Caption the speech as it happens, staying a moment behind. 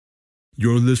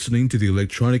You're listening to the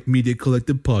Electronic Media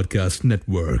Collective Podcast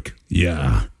Network.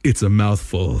 Yeah, it's a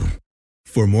mouthful.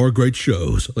 For more great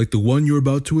shows like the one you're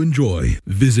about to enjoy,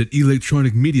 visit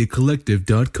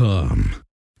electronicmediacollective.com.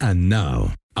 And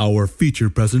now, our feature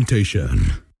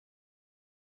presentation.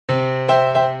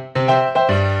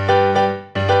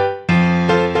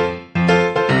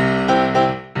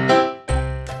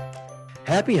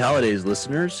 Happy holidays,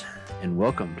 listeners, and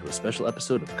welcome to a special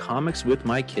episode of Comics with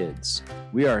My Kids.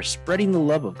 We are spreading the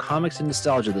love of comics and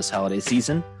nostalgia this holiday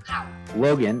season.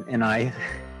 Logan and I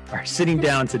are sitting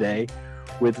down today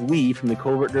with Lee from the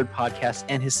Covertnerd Podcast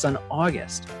and his son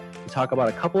August to talk about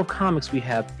a couple of comics we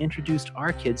have introduced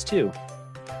our kids to.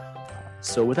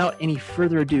 So without any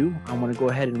further ado, I want to go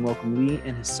ahead and welcome Lee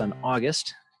and his son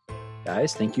August.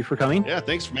 Guys, thank you for coming. Yeah,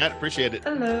 thanks, Matt. Appreciate it.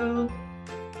 Hello.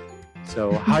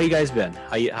 So how you guys been?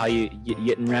 How you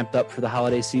getting ramped up for the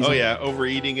holiday season? Oh yeah,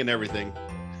 overeating and everything.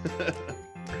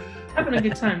 Having a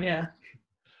good time, yeah.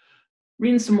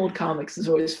 Reading some old comics is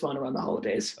always fun around the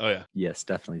holidays. Oh yeah. Yes,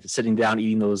 definitely. Sitting down,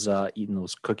 eating those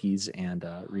cookies, and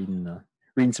reading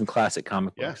some classic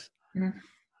comic books.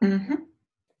 Mm-hmm.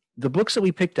 The books that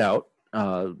we picked out,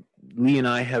 Lee and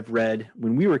I have read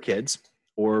when we were kids,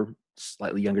 or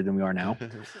slightly younger than we are now,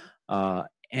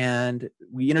 and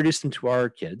we introduced them to our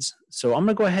kids. So I'm going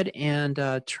to go ahead and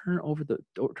turn over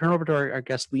to our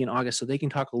guest Lee and August, so they can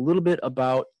talk a little bit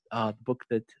about the book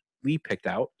that Lee picked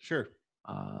out. Sure.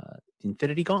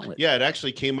 Infinity Gauntlet. Yeah, it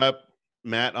actually came up,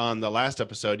 Matt, on the last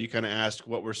episode. You kind of asked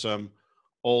what were some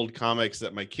old comics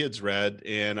that my kids read,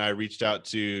 and I reached out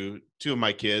to two of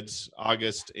my kids,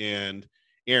 August and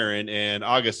Aaron, and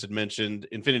August had mentioned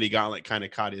Infinity Gauntlet kind of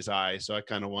caught his eye, so I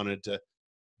kind of wanted to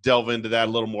delve into that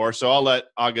a little more. So I'll let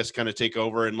August kind of take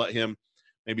over and let him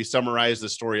maybe summarize the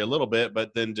story a little bit, but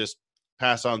then just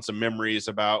pass on some memories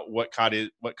about what caught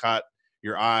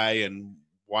your eye and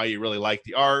why you really like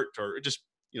the art, or just,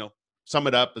 sum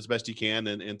it up as best you can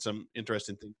and some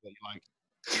interesting things that you like.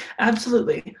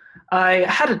 Absolutely. I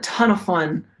had a ton of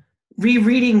fun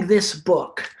rereading this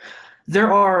book.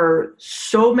 There are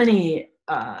so many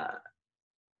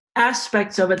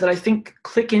aspects of it that I think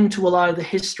click into a lot of the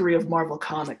history of Marvel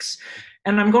Comics.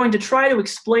 And I'm going to try to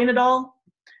explain it all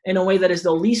in a way that is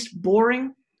the least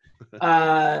boring,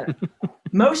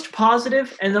 most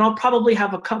positive, and then I'll probably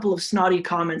have a couple of snotty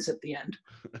comments at the end,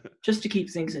 just to keep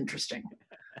things interesting.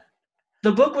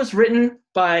 The book was written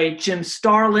by Jim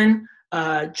Starlin,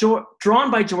 drawn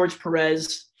by George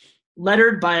Pérez,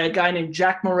 lettered by a guy named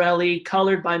Jack Morelli,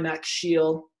 colored by Max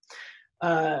Scheele.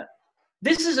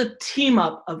 This is a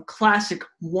team-up of classic,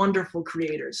 wonderful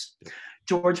creators.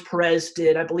 George Pérez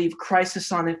did, I believe,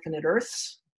 Crisis on Infinite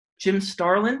Earths. Jim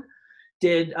Starlin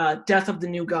did Death of the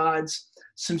New Gods,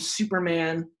 some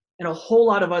Superman, and a whole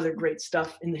lot of other great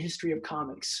stuff in the history of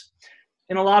comics.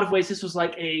 In a lot of ways, this was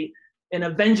like an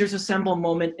Avengers Assemble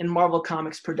moment in Marvel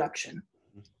Comics production.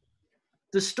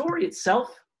 The story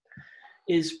itself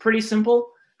is pretty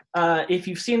simple. If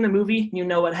you've seen the movie, you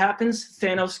know what happens.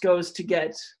 Thanos goes to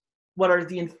get what are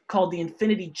called the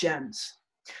Infinity Gems.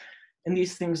 And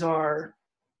these things are...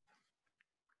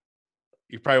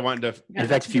 You probably want to... In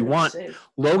fact, if you want,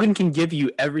 Logan can give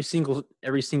you every single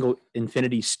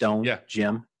Infinity Stone,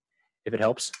 Jim, if it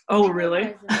helps. Oh,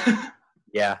 really?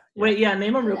 Yeah. Wait,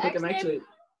 name them real quick. I'm actually...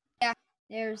 Yeah,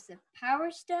 there's the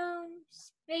Power Stone,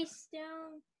 Space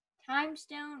Stone, Time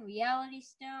Stone, Reality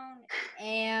Stone,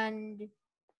 and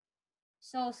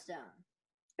Soul Stone.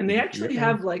 And they actually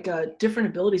have different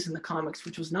abilities in the comics,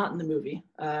 which was not in the movie.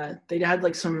 They had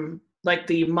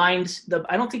the minds.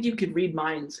 I don't think you could read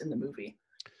minds in the movie.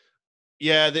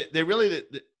 Yeah, they really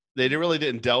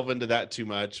didn't delve into that too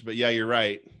much, but yeah, you're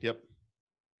right. Yep.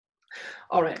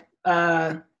 All right.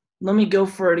 Let me go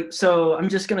for it. So I'm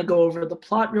just going to go over the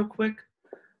plot real quick.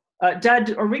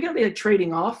 Dad, are we going to be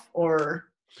trading off or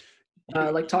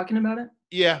talking about it?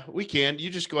 Yeah, we can.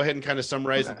 You just go ahead and kind of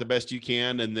summarize it the best you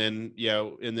can, and then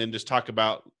just talk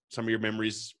about some of your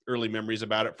memories, early memories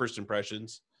about it, first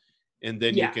impressions, and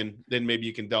then maybe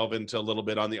you can delve into a little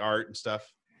bit on the art and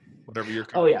stuff, whatever you're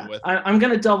comfortable with. I'm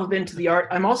going to delve into the art.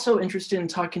 I'm also interested in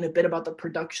talking a bit about the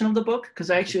production of the book, because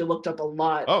I actually looked up a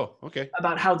lot.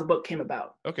 About how the book came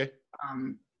about. Okay.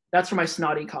 That's where my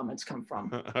snotty comments come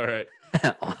from. All right.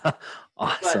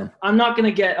 Awesome. But I'm not going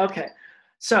to get okay.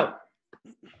 So.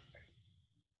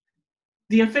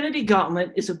 The Infinity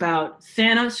Gauntlet is about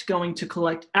Thanos going to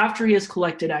collect, after he has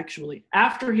collected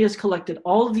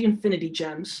all of the Infinity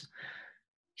Gems,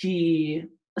 he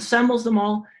assembles them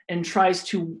all and tries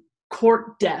to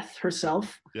court Death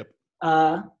herself,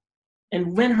 and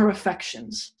win her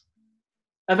affections,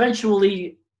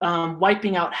 eventually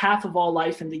wiping out half of all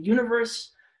life in the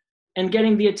universe, and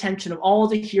getting the attention of all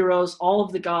the heroes, all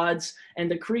of the gods, and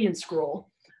the Korean scroll.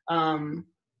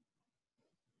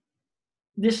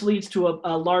 This leads to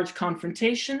a large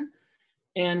confrontation,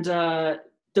 and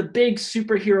the big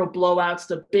superhero blowouts,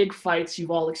 the big fights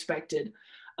you've all expected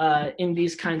in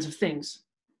these kinds of things.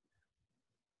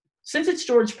 Since it's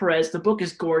George Pérez, the book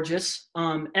is gorgeous.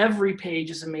 Every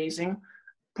page is amazing.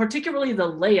 Particularly the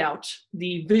layout,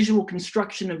 the visual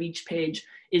construction of each page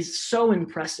is so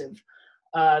impressive.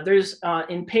 There's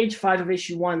in page 5 of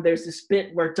issue 1, there's this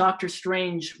bit where Doctor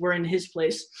Strange, we're in his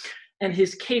place, and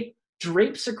his cape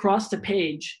drapes across the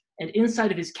page, and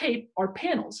inside of his cape are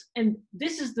panels. And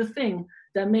this is the thing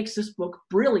that makes this book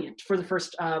brilliant for the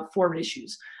first 4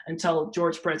 issues until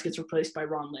George Pérez gets replaced by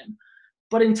Ron Lim.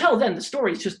 But until then, the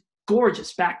story is just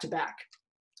gorgeous back to back.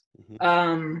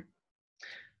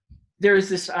 There's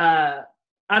this, I'm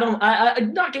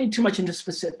not getting too much into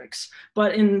specifics,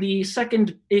 but in the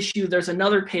second issue, there's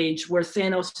another page where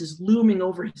Thanos is looming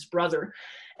over his brother,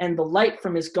 and the light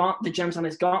from the gems on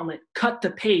his gauntlet cut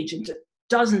the page into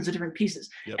dozens of different pieces.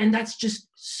 Yep. And that's just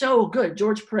so good.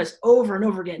 George Pérez over and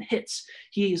over again hits.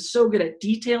 He is so good at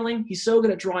detailing. He's so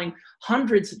good at drawing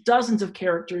hundreds, dozens of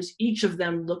characters. Each of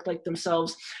them look like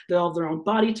themselves. They all have their own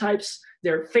body types.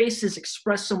 Their faces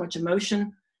express so much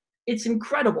emotion. It's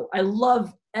incredible. I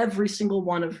love every single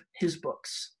one of his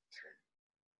books.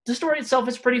 The story itself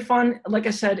is pretty fun. Like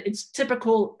I said, it's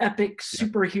typical epic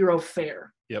superhero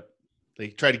fare. Yep. They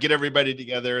try to get everybody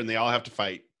together and they all have to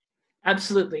fight.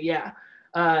 Absolutely, yeah.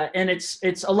 And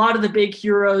it's a lot of the big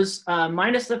heroes,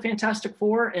 minus the Fantastic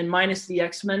Four and minus the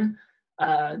X-Men.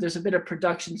 There's a bit of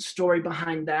production story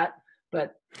behind that,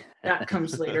 but that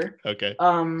comes later. Okay.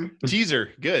 Teaser.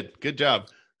 Good job.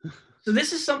 So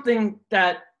this is something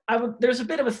that there's a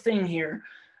bit of a thing here.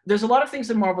 There's a lot of things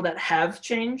in Marvel that have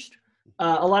changed,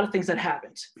 a lot of things that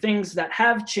haven't. Things that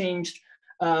have changed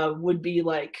would be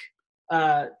like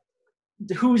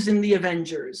who's in the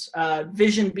Avengers,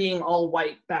 Vision being all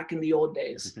white back in the old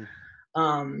days.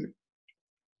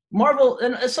 Marvel,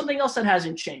 and something else that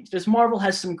hasn't changed is Marvel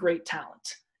has some great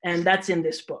talent, and that's in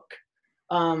this book.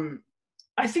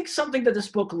 I think something that this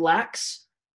book lacks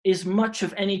is much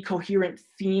of any coherent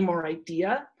theme or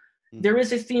idea. There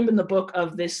is a theme in the book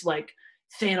of this, like,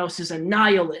 Thanos is a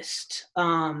nihilist.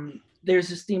 There's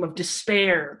this theme of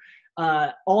despair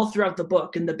all throughout the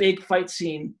book. And the big fight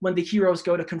scene when the heroes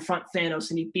go to confront Thanos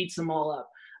and he beats them all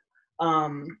up.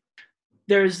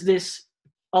 There's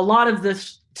a lot of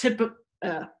this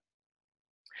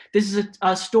this is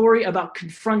a story about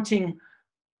confronting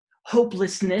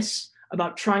hopelessness,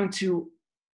 about trying to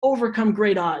overcome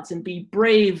great odds and be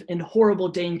brave in horrible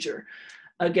danger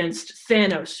against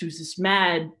Thanos, who's this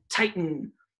mad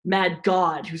titan, mad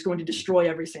god who's going to destroy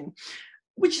everything,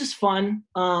 which is fun.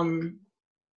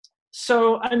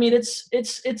 So I mean,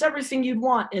 it's everything you'd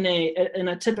want in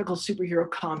a typical superhero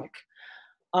comic.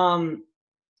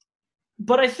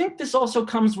 But I think this also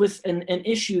comes with an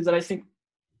issue that I think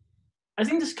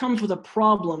this comes with a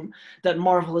problem that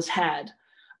Marvel has had.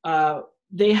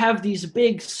 They have these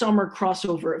big summer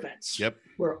crossover events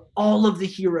where all of the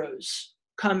heroes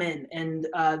come in and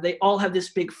they all have this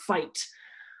big fight.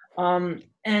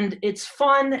 And it's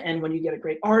fun, and when you get a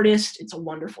great artist, it's a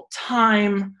wonderful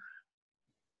time.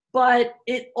 But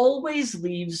it always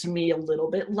leaves me a little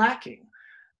bit lacking.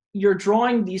 You're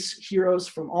drawing these heroes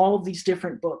from all of these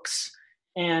different books,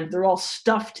 and they're all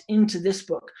stuffed into this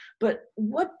book. But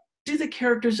what do the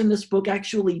characters in this book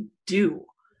actually do?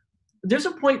 There's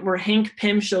a point where Hank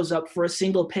Pym shows up for a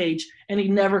single page, and he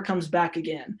never comes back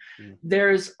again.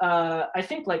 There's, I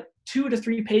think, like 2 to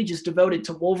 3 pages devoted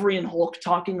to Wolverine and Hulk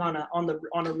talking on a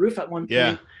roof at one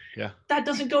point. Yeah. That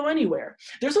doesn't go anywhere.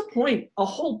 There's a point, a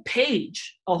whole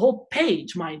page,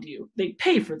 mind you, they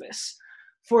pay for this,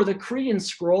 for the Kree and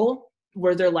Skrull,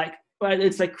 where they're like,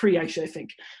 it's like Kree actually, I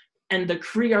think. And the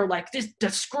Kree are like, the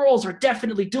Skrulls are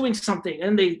definitely doing something.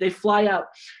 And they fly out.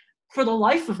 For the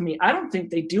life of me, I don't think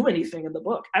they do anything in the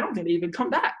book. I don't think they even come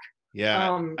back.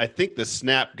 Yeah, I think the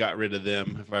Snap got rid of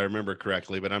them, if I remember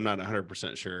correctly, but I'm not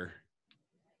 100% sure.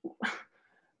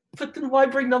 But then why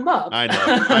bring them up? I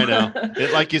know.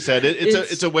 Like you said,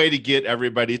 it's a way to get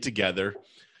everybody together.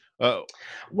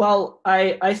 Well,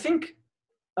 I think,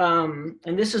 and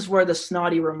this is where the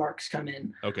snotty remarks come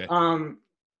in. Okay.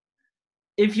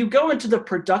 If you go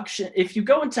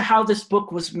into how this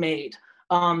book was made,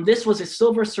 this was a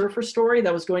Silver Surfer story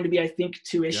that was going to be, I think,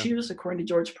 2 issues, according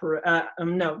to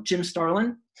Jim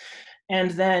Starlin.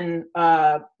 And then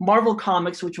Marvel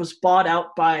Comics, which was bought out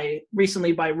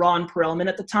recently by Ron Perelman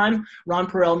at the time. Ron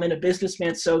Perelman, a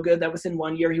businessman so good that within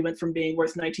 1 year he went from being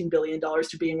worth $19 billion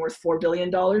to being worth $4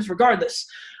 billion. Regardless,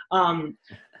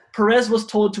 Pérez was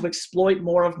told to exploit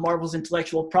more of Marvel's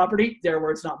intellectual property, their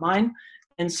words, not mine.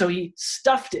 And so he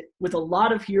stuffed it with a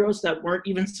lot of heroes that weren't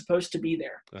even supposed to be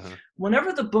there. Uh-huh.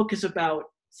 Whenever the book is about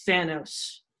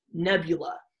Thanos,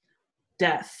 Nebula,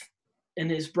 Death,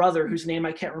 and his brother, whose name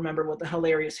I can't remember, with the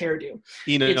hilarious hairdo,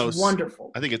 it's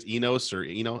wonderful. I think it's Enos or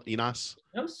Enos. Enos?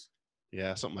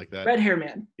 Yeah, something like that. Red Hair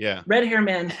Man. Yeah. Red Hair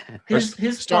Man.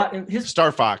 His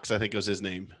Star Fox, I think was his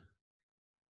name.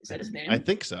 Is that his name? I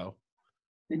think so.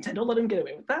 Nintendo let him get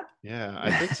away with that? Yeah,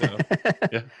 I think so.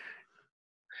 Yeah.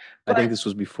 I think this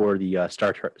was before the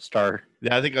Star.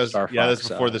 Yeah, I think it was. Star Yeah, that's Fox,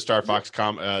 before the Star Fox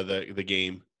the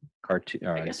game. Cartoon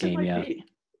I guess game. it might Yeah. be.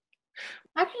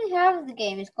 I actually have the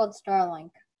game. It's called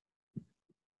Starlink.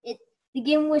 The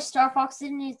game with Star Fox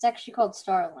in it, it's actually called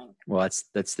Starlink. Well,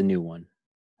 that's the new one.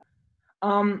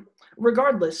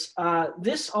 Regardless,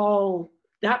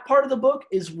 that part of the book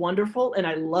is wonderful, and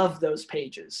I love those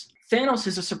pages. Thanos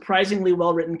is a surprisingly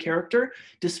well-written character,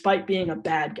 despite being a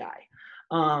bad guy.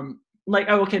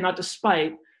 Not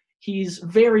despite, he's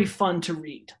very fun to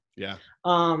read. Yeah.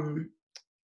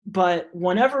 But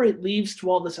whenever it leaves to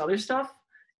all this other stuff,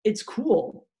 it's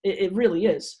cool. It really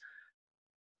is.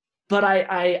 But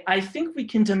I think we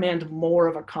can demand more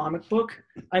of a comic book.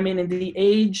 I mean, in the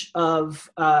age of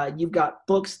you've got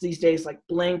books these days like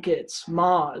Blankets,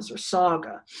 Moz, or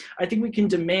Saga, I think we can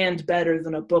demand better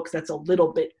than a book that's a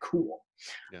little bit cool.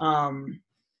 Yeah.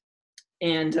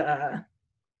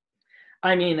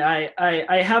 I mean,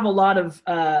 I have a lot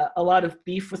of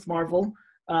beef with Marvel.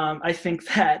 I think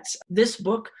that this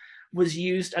book was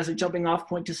used as a jumping off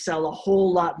point to sell a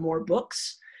whole lot more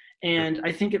books. And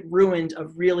I think it ruined a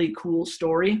really cool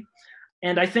story.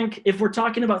 And I think if we're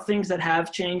talking about things that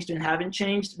have changed and haven't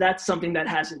changed, that's something that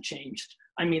hasn't changed.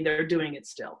 I mean, they're doing it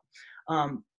still.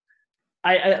 But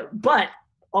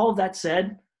all of that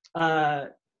said, I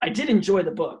did enjoy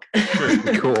the book.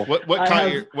 Cool.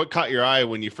 What caught your eye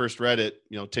when you first read it,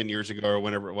 10 years ago or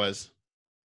whenever it was?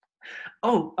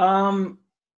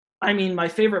 I mean, my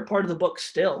favorite part of the book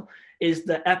still is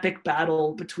the epic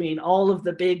battle between all of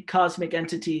the big cosmic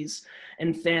entities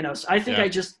and Thanos. I think I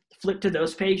just flipped to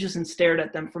those pages and stared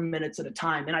at them for minutes at a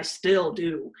time, and I still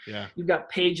do. Yeah. You've got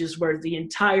pages where the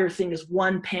entire thing is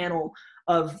one panel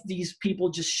of these people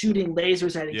just shooting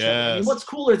lasers at each other. I mean, what's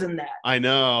cooler than that? I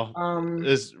know.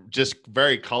 It's just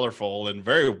very colorful and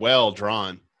very well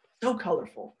drawn. So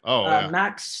colorful. Oh, yeah.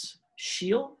 Max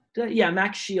Shield?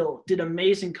 Max Shield did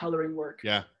amazing coloring work.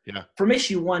 Yeah. From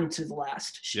issue 1 to the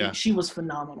last. She was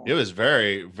phenomenal. It was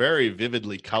very, very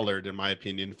vividly colored, in my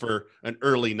opinion, for an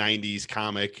early 90s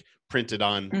comic printed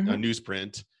on a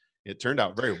newsprint. It turned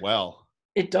out very well.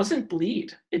 It doesn't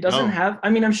bleed. It doesn't have, I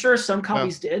mean, I'm sure some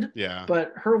copies did. Yeah.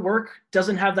 But her work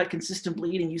doesn't have that consistent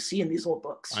bleeding you see in these old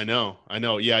books. I know.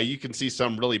 Yeah, you can see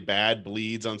some really bad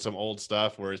bleeds on some old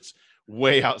stuff where it's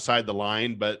way outside the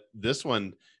line, but this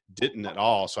one didn't at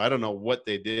all. So I don't know what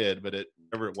they did, but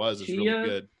whatever it was, it's really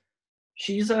good.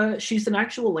 She's an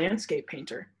actual landscape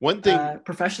painter. One thing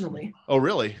professionally. Oh,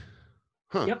 really?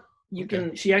 Huh. Yep.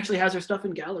 She actually has her stuff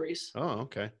in galleries. Oh,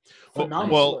 okay.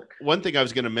 Phenomenal work. One thing I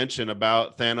was going to mention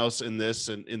about Thanos in this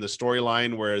and in the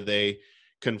storyline where they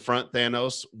confront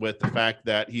Thanos with the fact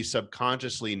that he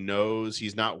subconsciously knows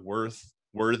he's not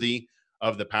worthy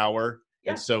of the power.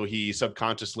 Yeah. And so he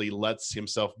subconsciously lets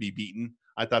himself be beaten.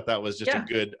 I thought that was just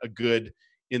a good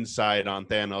insight on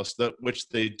Thanos, which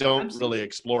they don't really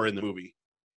explore in the movie.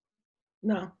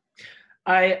 No.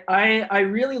 I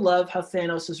really love how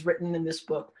Thanos is written in this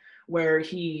book, where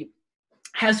he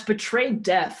has betrayed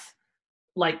death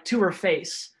like to her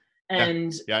face.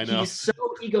 And I know. He's so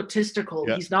egotistical,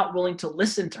 he's not willing to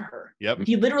listen to her. Yep.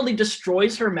 He literally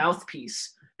destroys her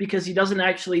mouthpiece because he doesn't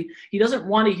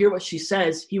want to hear what she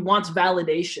says. He wants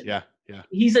validation. Yeah.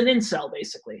 He's an incel,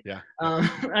 basically. Yeah.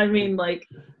 I mean, like,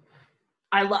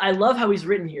 I love how he's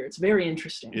written here. It's very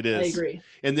interesting. It is. I agree.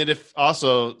 And then if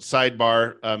also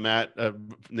sidebar, Matt,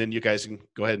 then you guys can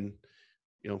go ahead and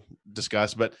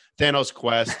discuss. But Thanos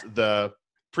Quest, the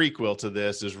prequel to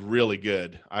this, is really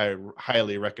good. I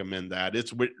highly recommend that.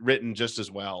 It's written just as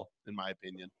well, in my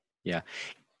opinion. Yeah.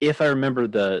 If I remember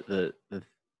the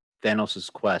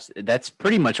Thanos' Quest, that's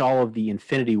pretty much all of the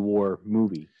Infinity War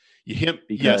movie. Him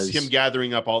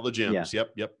gathering up all the gems. Yeah.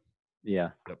 Yep. Yeah.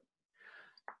 Yep.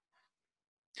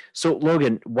 So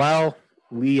Logan, while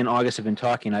Lee and August have been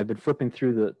talking, I've been flipping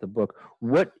through the book.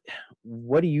 What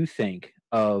do you think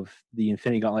of the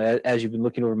Infinity Gauntlet as you've been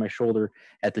looking over my shoulder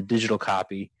at the digital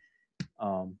copy?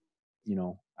 I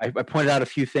pointed out a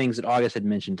few things that August had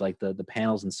mentioned, like the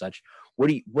panels and such.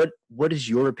 What is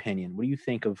your opinion? What do you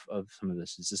think of some of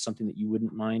this? Is this something that you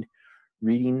wouldn't mind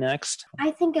reading next?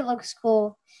 I think it looks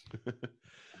cool.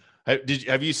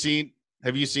 Have you seen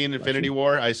Infinity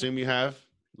War? I assume you have,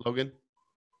 Logan.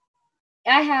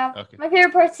 I have. Okay. My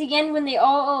favorite part's the end when they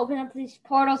all open up these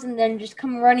portals and then just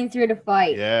come running through to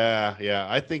fight. Yeah.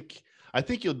 I think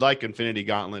you'd like Infinity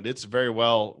Gauntlet. It's very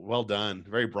well done,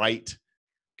 very bright,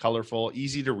 colorful,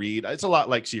 easy to read. It's a lot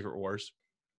like Secret Wars.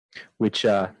 Which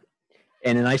and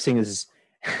the nice thing is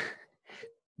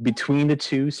between the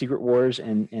two, Secret Wars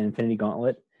and Infinity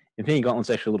Gauntlet's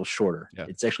actually a little shorter. Yeah.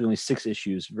 It's actually only 6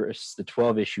 issues versus the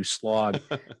 12-issue slog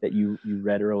that you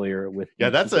read earlier with.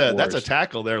 That's a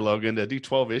tackle there, Logan, to do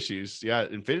 12 issues. Yeah,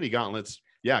 Infinity Gauntlet's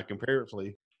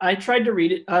comparatively. I tried to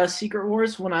read it, Secret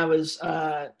Wars, when I was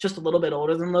just a little bit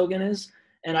older than Logan is,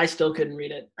 and I still couldn't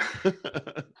read it.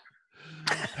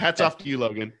 Hats off to you,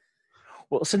 Logan.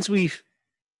 Well, since we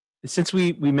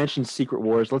mentioned Secret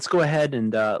Wars, let's go ahead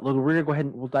and Logan, we're gonna go ahead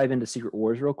and we'll dive into Secret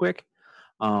Wars real quick.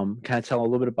 Kind of tell a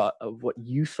little bit about what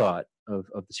you thought of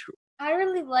the Secret. I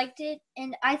really liked it,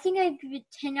 and I think I'd give it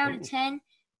 10 out of 10.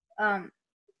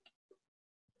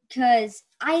 Because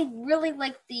I really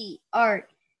liked the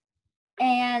art,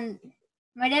 and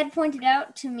my dad pointed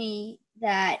out to me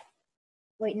that.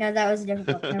 Wait, no, that was a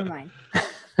different book. Never mind.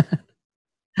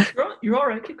 You're all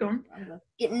right. Keep going.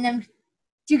 Getting them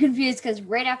too confused because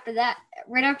right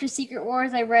after Secret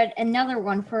Wars, I read another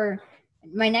one for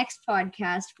my next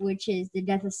podcast, which is The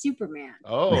Death of Superman.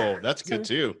 Oh, that's good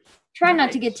too. Try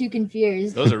not to get too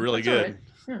confused. Those are really good.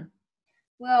 Right. Yeah.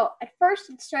 Well, at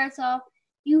first it starts off,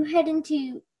 you head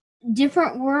into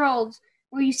different worlds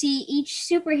where you see each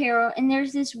superhero, and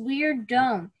there's this weird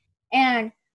dome.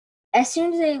 And as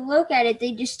soon as they look at it,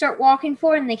 they just start walking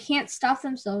forward, and they can't stop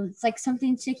themselves. It's like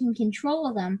something's taking control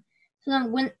of them. So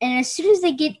as soon as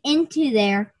they get into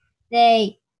there,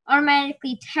 they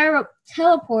automatically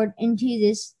teleport into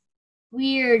this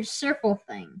weird circle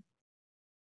thing.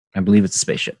 I believe it's a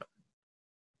spaceship.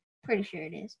 Pretty sure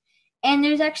it is. And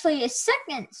there's actually a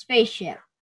second spaceship.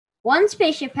 One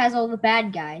spaceship has all the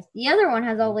bad guys. The other one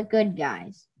has all the good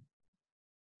guys.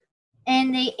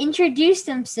 And they introduce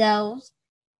themselves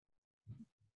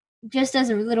just as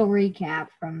a little recap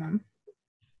from them.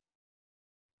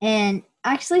 And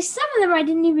actually, some of them I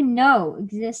didn't even know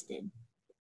existed.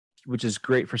 Which is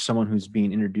great for someone who's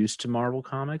being introduced to Marvel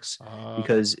Comics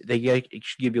because it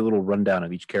should give you a little rundown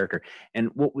of each character. And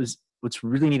what's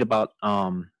really neat about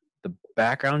the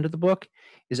background of the book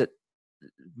is that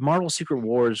Marvel Secret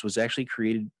Wars was actually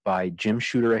created by Jim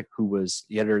Shooter, who was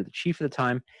the editor-in-chief at the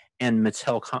time, and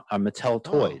Mattel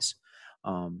Toys.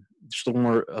 Just a little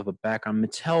more of a background.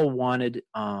 Mattel wanted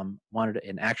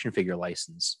an action figure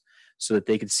license so that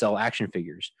they could sell action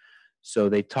figures. So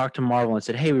they talked to Marvel and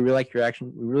said, "Hey, we really like your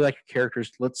action. We really like your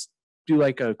characters. Let's do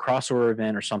like a crossover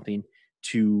event or something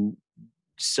to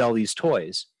sell these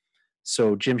toys."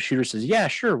 So Jim Shooter says, "Yeah,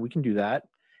 sure, we can do that."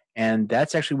 And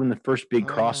that's actually when the first big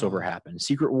crossover happened.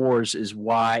 Secret Wars is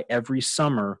why every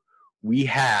summer we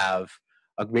have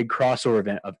a big crossover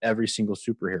event of every single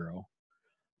superhero.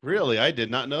 Really? I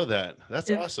did not know that. That's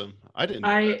awesome. I didn't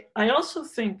know that. I also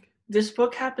think this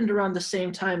book happened around the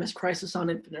same time as Crisis on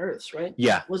Infinite Earths, right?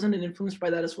 Yeah. Wasn't it influenced by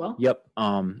that as well? Yep.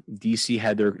 DC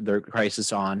had their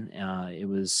Crisis on. It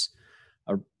was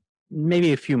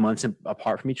maybe a few months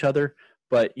apart from each other,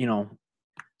 but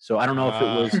so I don't know if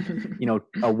it was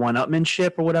a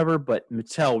one-upmanship or whatever, but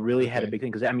Mattel really had a big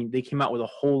thing because they came out with a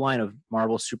whole line of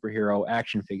Marvel superhero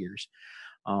action figures.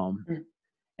 And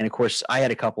of course, I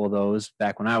had a couple of those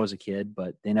back when I was a kid,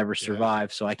 but they never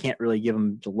survived, so I can't really give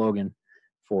them to Logan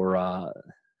for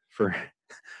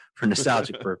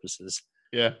nostalgic purposes.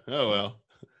 Yeah. Oh well.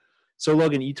 So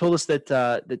Logan, you told us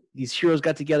that these heroes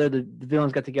got together, the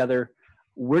villains got together.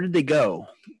 Where did they go?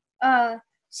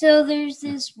 So there's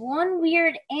this one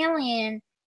weird alien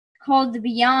called the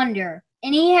Beyonder,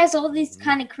 and he has all these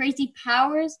kind of crazy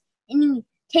powers, and he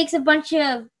takes a bunch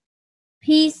of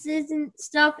pieces and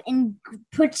stuff and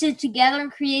puts it together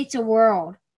and creates a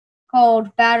world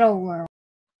called Battle World.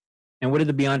 And what did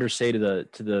the Beyonder say to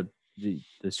the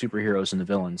superheroes and the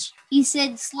villains? He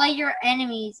said, "Slay your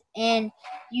enemies, and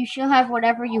you shall have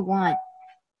whatever you want."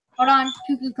 Hold on,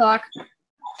 cuckoo clock.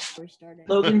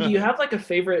 Logan, do you have like a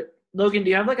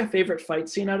favorite fight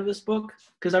scene out of this book?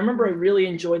 Because I remember I really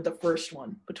enjoyed the first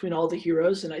one between all the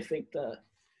heroes, and I think the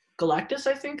Galactus.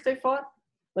 I think they fought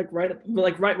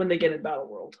right when they get in Battle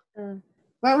World.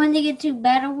 Right when they get to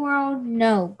Battle World,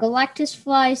 no. Galactus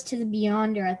flies to the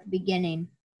Beyonder at the beginning.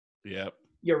 Yep.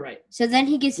 You're right. So then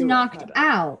he gets knocked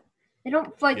out. They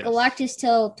don't fight Yes. Galactus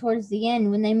till towards the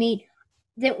end when they meet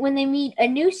a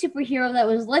new superhero that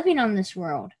was living on this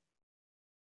world.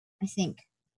 I think.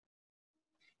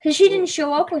 Because she didn't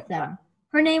show up with them.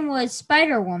 Her name was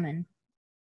Spider-Woman.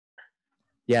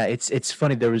 Yeah, it's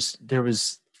funny. There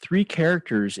was 3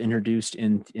 characters introduced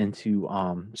into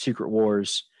Secret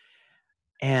Wars,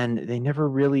 and they never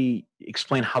really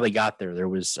explained how they got there. There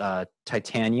was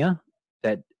Titania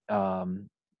that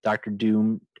Dr.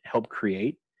 Doom helped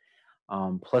create.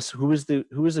 Plus, who was the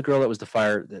girl that was the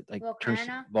fire that like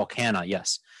Volcana?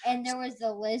 Yes. And there was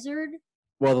the lizard.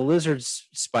 Well, the lizard's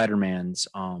Spider-Man's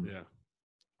Yeah.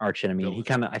 arch enemy.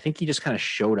 I think he just kind of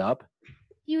showed up.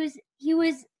 He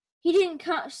didn't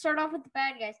start off with the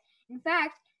bad guys. In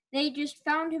fact, they just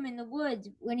found him in the woods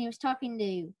when he was talking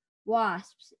to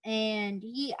wasps, and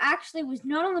he actually was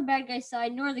not on the bad guys'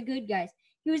 side nor the good guys.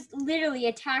 He was literally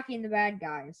attacking the bad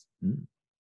guys.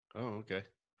 Oh, okay.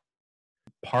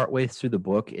 Partway through the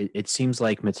book, it seems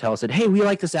like Mattel said, "Hey, we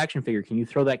like this action figure. Can you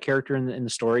throw that character in the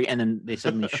story?" And then they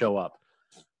suddenly show up.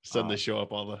 Suddenly show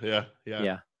up all the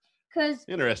yeah. Because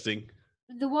interesting.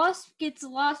 The wasp gets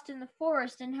lost in the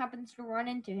forest and happens to run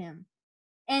into him,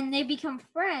 and they become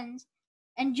friends.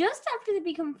 And just after they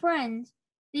become friends,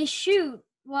 they shoot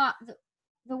the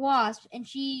wasp, and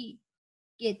she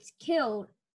gets killed.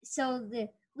 So the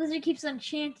lizard keeps on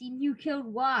chanting, "You killed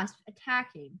wasp,"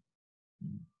 attacking.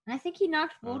 And I think he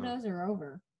knocked Bulldozer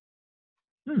over.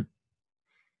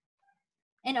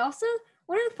 And also,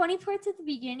 one of the funny parts at the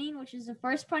beginning, which is the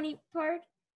first funny part,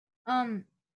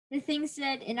 the Thing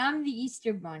said, "And I'm the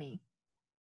Easter Bunny."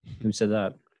 Who said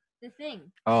that? The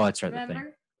Thing. Oh, that's right. Remember?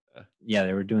 The Thing. Yeah,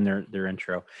 they were doing their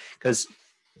intro because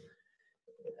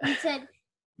he said,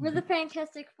 "We're the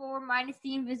Fantastic Four minus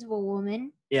the Invisible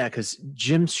Woman." Yeah, because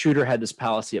Jim Shooter had this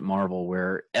policy at Marvel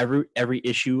where every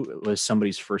issue was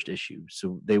somebody's first issue,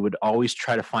 so they would always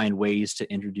try to find ways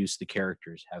to introduce the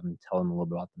characters, have them tell them a little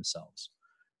bit about themselves.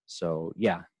 So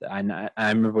yeah, I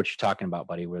remember what you're talking about,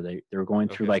 buddy, where they were going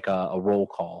through like a roll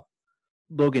call.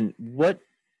 Logan,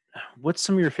 what's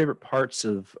some of your favorite parts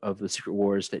of the Secret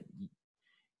Wars that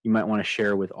you might want to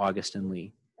share with August and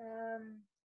Lee?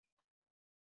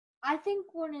 I think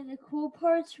one of the cool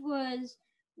parts was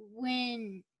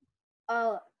when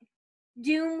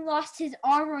Doom lost his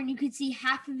armor and you could see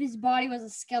half of his body was a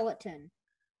skeleton.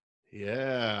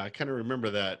 Yeah, I kind of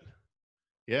remember that.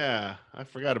 Yeah, I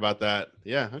forgot about that.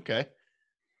 Yeah, okay.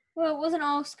 Well, it wasn't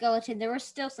all skeleton. There was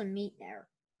still some meat there.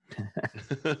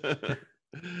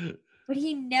 But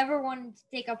he never wanted to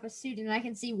take off a suit, and I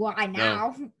can see why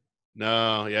now.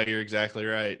 No, yeah, you're exactly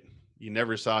right. You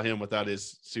never saw him without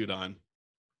his suit on.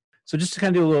 So just to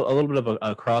kind of do a little bit of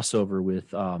a crossover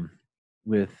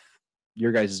with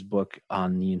your guys' book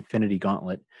on the Infinity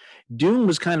Gauntlet, Doom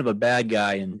was kind of a bad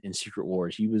guy in Secret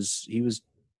Wars. He was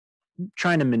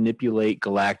trying to manipulate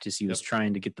Galactus. He was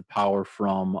trying to get the power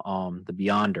from the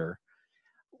Beyonder.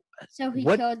 So he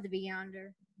killed the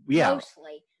Beyonder. Yeah.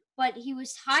 Mostly. But he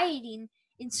was hiding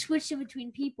and switching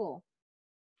between people.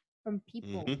 From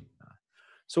people. Mm-hmm.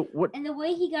 So what? And the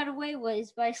way he got away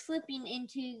was by slipping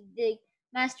into the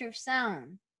Master of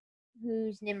Sound,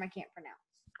 whose name I can't pronounce.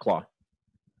 Claw.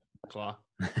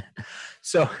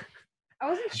 So I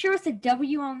wasn't sure with the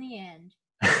W on the end.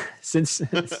 Since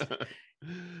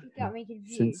You got me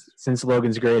confused. Since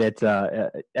Logan's great at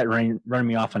running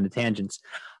me off on the tangents,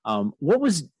 what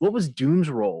was Doom's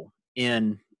role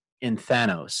in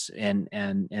Thanos and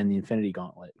the Infinity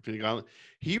Gauntlet?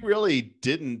 He really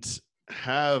didn't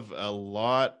have a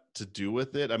lot to do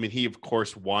with it. I mean, he of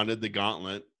course wanted the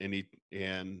gauntlet,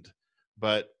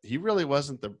 but he really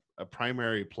wasn't a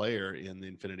primary player in the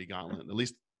Infinity Gauntlet. At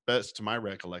least best to my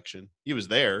recollection. He was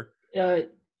there.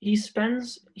 He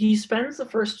spends the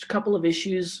first couple of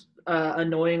issues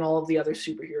annoying all of the other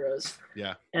superheroes.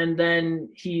 Yeah. And then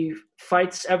he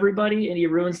fights everybody and he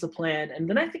ruins the plan. And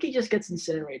then I think he just gets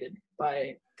incinerated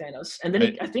by Thanos. And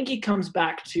then I think he comes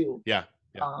back too. Yeah.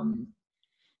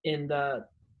 In the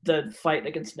fight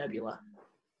against Nebula.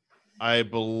 I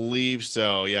believe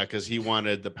so. Yeah, because he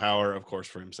wanted the power, of course,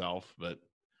 for himself, but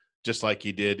just like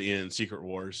he did in Secret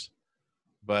Wars.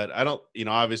 But I don't,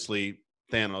 obviously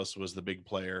Thanos was the big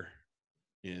player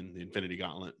in the Infinity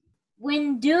Gauntlet.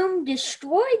 When Doom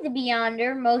destroyed the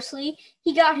Beyonder, mostly,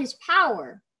 he got his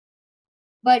power.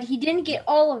 But he didn't get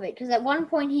all of it, because at one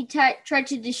point he tried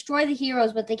to destroy the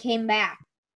heroes, but they came back.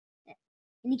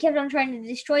 And he kept on trying to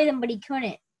destroy them, but he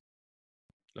couldn't.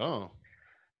 Oh.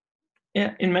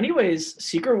 Yeah, in many ways,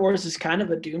 Secret Wars is kind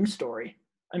of a Doom story.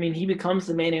 I mean, he becomes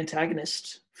the main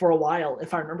antagonist for a while,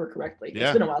 if I remember correctly. Yeah.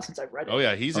 It's been a while since I've read it. Oh,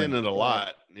 yeah, he's in it a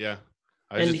lot. Yeah.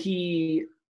 Doesn't he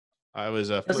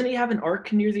have an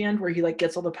arc near the end where he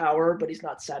gets all the power, but he's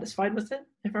not satisfied with it,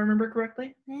 if I remember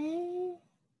correctly? I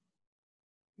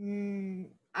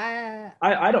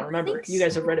don't remember. You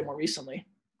guys have read it more recently.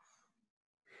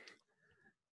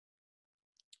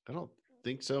 I don't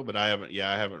think so, but I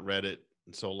haven't read it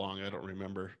so long. I don't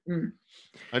remember. Mm.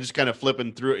 I'm just kind of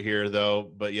flipping through it here,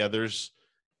 though. But yeah, there's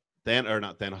not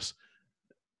Thanos.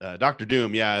 Dr.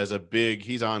 Doom, is a big.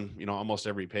 He's on almost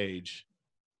every page.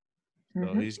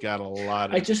 So he's got a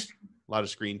lot of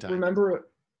screen time.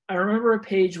 I remember a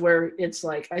page where it's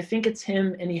like, I think it's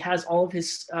him and he has all of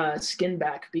his skin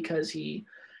back because he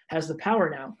has the power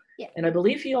now. Yeah. And I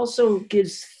believe he also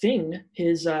gives Thing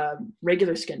his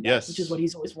regular skin back, Yes. which is what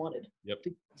he's always wanted. Yep.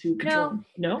 To control him.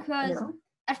 No? Because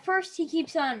at first he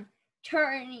keeps on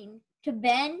turning to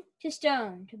bend to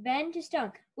stone, to bend to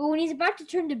stone. But when he's about to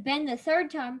turn to bend the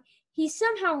third time, he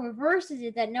somehow reverses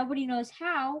it that nobody knows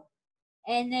how,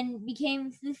 and then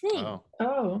became the Thing. Oh,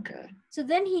 okay. So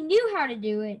then he knew how to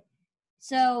do it.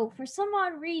 So for some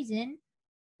odd reason,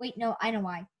 I know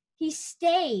why. He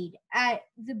stayed at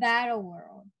the battle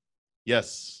world.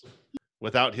 Yes,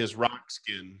 without his rock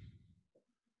skin.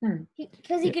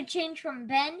 Because he could change from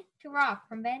bend to rock,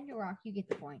 You get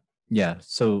the point. Yeah.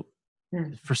 So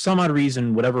for some odd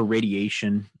reason, whatever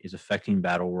radiation is affecting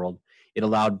Battle World, it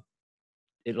allowed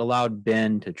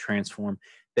Ben to transform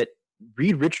that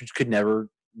Reed Richards could never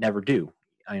do.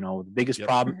 The biggest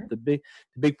problem, the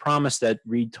big promise that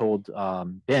Reed told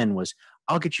Ben was,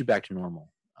 "I'll get you back to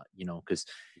normal." Because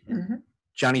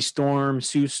Johnny Storm,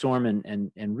 Sue Storm,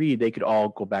 and Reed, they could all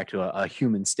go back to a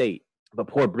human state. But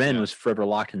poor Ben was forever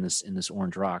locked in this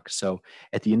orange rock. So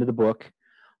at the end of the book,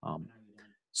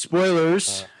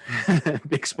 spoilers,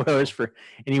 big spoilers for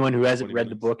anyone who hasn't read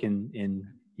the book in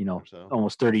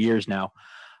almost 30 years now.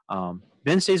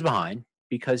 Ben stays behind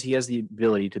because he has the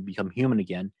ability to become human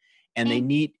again, and they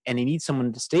need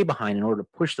someone to stay behind in order to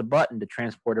push the button to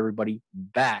transport everybody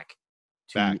back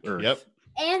to Earth. Yep.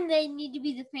 And they need to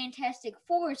be the Fantastic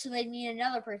Four, so they need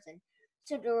another person.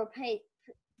 So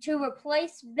to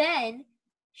replace Ben,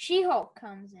 She-Hulk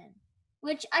comes in,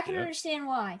 which I can understand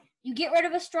why. You get rid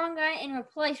of a strong guy and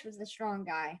replace with a strong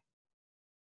guy.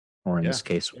 Or in this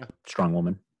case, strong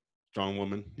woman. Strong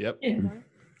woman. Yep. Yeah.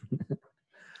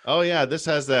 Oh yeah, this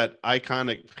has that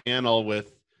iconic panel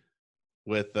with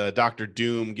Dr.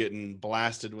 Doom getting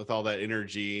blasted with all that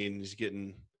energy, and he's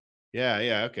getting.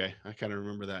 Yeah. Okay, I kind of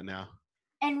remember that now.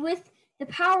 And with the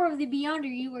power of the Beyonder,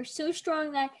 you were so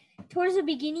strong that towards the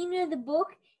beginning of the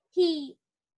book, he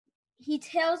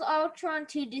tells Ultron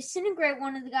to disintegrate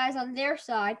one of the guys on their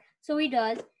side, so he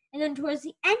does. And then towards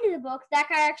the end of the book, that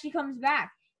guy actually comes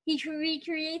back. He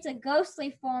recreates a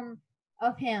ghostly form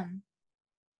of him,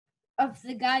 of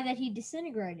the guy that he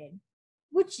disintegrated,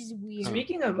 which is weird.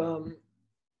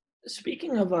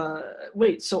 Speaking of,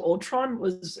 wait, so Ultron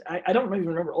was, I don't even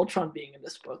remember Ultron being in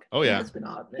this book. Oh, yeah. It's been a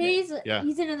hot minute.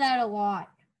 He's into that a lot.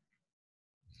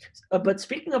 But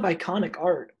speaking of iconic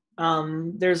art,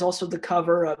 there's also the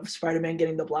cover of Spider-Man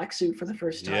getting the black suit for the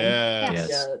first time.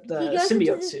 Yes. The he goes symbiote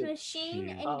into this suit. machine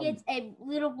and gets a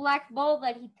little black ball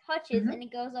that he touches, and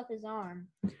it goes up his arm.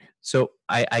 So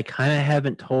I kind of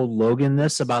haven't told Logan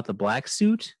this about the black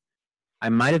suit. I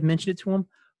might have mentioned it to him,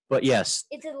 but yes.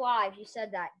 It's alive, you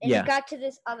said that. And you got to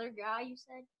this other guy, you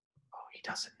said? Oh, he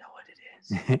doesn't know what it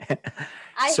is.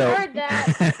 I heard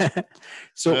that.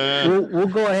 So we'll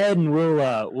go ahead and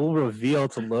we'll reveal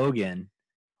to Logan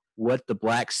what the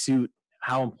black suit,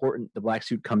 how important the black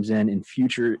suit comes in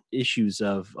future issues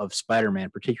of Spider-Man,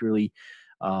 particularly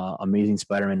Amazing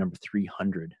Spider-Man number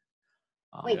 300.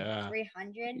 Wait,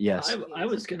 300? Yes.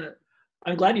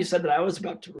 I'm glad you said that. I was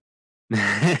about to.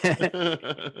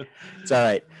 It's all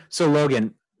right. So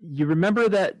Logan, you remember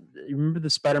the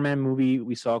Spider-Man movie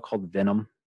we saw called Venom?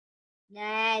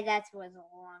 Nah, that was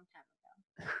a long time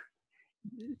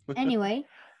ago. Anyway.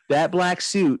 That black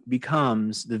suit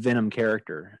becomes the Venom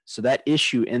character. So that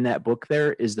issue in that book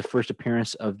there is the first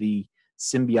appearance of the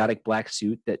symbiotic black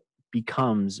suit that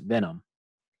becomes Venom.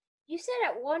 You said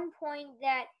at one point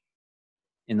that...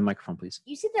 In the microphone, please.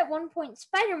 You said that at one point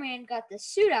Spider-Man got the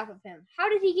suit off of him. How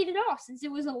did he get it off since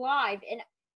it was alive and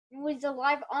it was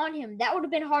alive on him? That would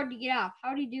have been hard to get off. How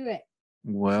did he do it?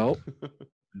 Well,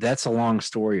 that's a long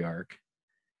story arc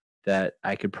that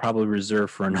I could probably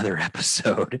reserve for another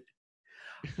episode.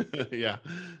 Yeah,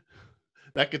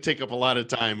 that could take up a lot of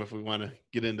time if we want to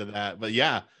get into that. But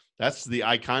yeah, that's the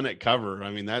iconic cover. I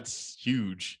mean, that's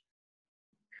huge.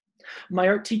 My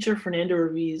art teacher, Fernando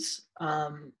Ruiz,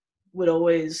 would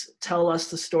always tell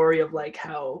us the story of like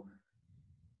how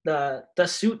the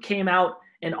suit came out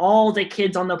and all the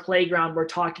kids on the playground were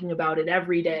talking about it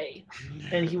every day.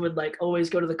 And he would like always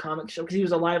go to the comic show because he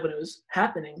was alive when it was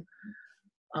happening.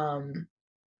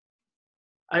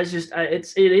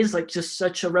 It is like just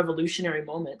such a revolutionary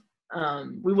moment.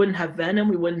 We wouldn't have Venom.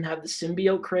 We wouldn't have the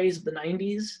symbiote craze of the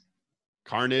 90s.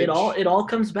 Carnage. It all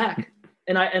comes back.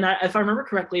 And I, if I remember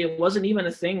correctly, it wasn't even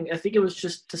a thing. I think it was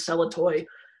just to sell a toy.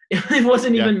 It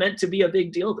wasn't even meant to be a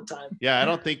big deal at the time. Yeah, I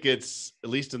don't think it's, at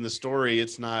least in the story,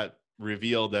 it's not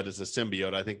revealed that it's a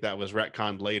symbiote. I think that was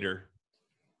retconned later.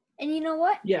 And you know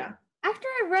what? Yeah. After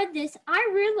I read this, I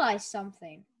realized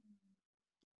something.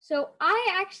 So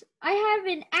I have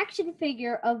an action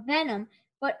figure of Venom,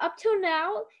 but up till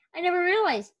now, I never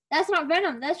realized that's not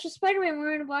Venom. That's just Spider-Man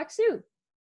wearing a black suit.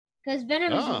 Because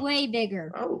Venom is way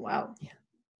bigger. Oh, wow.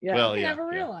 Yeah. Well, I never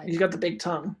realized. He's got the big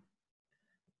tongue.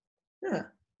 Yeah,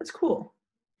 that's cool.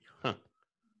 Huh.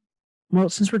 Well,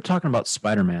 since we're talking about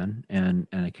Spider-Man and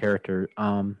a character,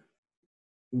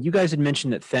 you guys had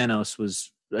mentioned that Thanos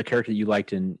was a character you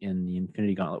liked in the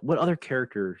Infinity Gauntlet. What other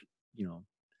character,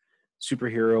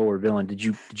 superhero or villain did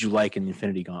you like in the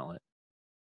Infinity Gauntlet?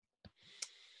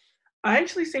 I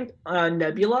actually think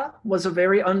Nebula was a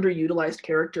very underutilized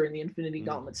character in the Infinity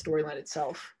Gauntlet storyline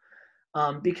itself,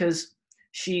 because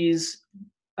she's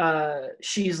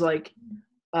like,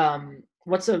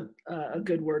 what's a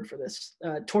good word for this?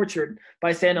 Tortured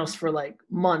by Thanos for like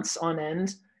months on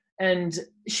end, and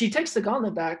she takes the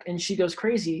gauntlet back and she goes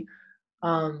crazy.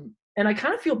 And I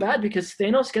kind of feel bad because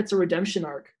Thanos gets a redemption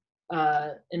arc,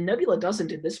 and Nebula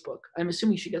doesn't in this book. I'm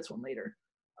assuming she gets one later.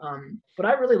 But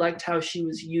I really liked how she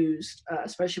was used,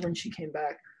 especially when she came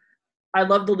back. I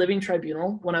loved the Living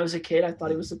Tribunal. When I was a kid, I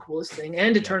thought it was the coolest thing.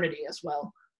 And Eternity as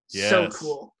well. Yes. So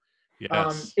cool.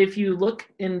 Yes. If you look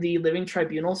in the Living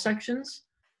Tribunal sections,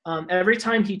 every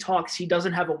time he talks, he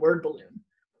doesn't have a word balloon,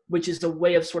 which is a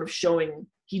way of sort of showing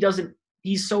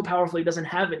he's so powerful, he doesn't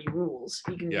have any rules.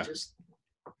 He can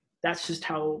that's just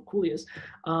how cool he is.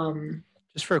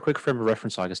 Just for a quick frame of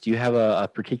reference, August, do you have a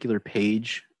particular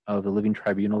page of the Living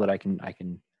Tribunal that I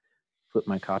can flip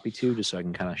my copy to, just so I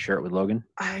can kind of share it with Logan?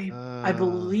 I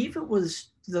believe it was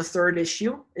the third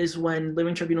issue is when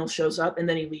Living Tribunal shows up and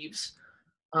then he leaves.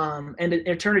 And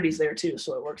Eternity's there too,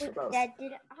 so it works for both. Dad,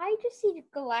 did I just see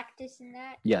Galactus in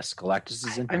that? Yes, Galactus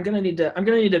is in. I'm gonna need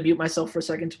to mute myself for a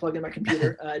second to plug in my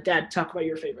computer. Dad, talk about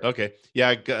your favorite. Okay.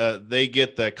 Yeah, they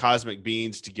get the cosmic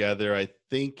beings together, I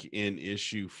think, in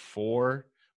issue 4.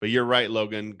 But you're right,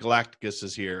 Logan. Galactus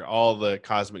is here. All the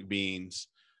cosmic beings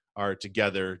are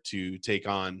together to take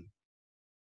on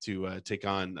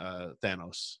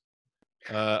Thanos.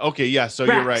 Okay, yeah. So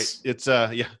You're right. It's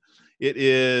it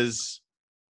is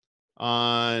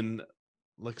on.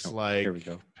 Looks like here we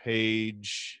go.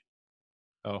 Page.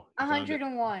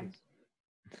 101.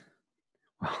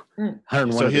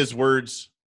 101. So his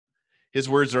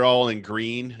words are all in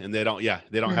green, and they don't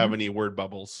have any word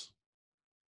bubbles.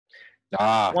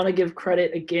 I want to give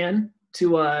credit again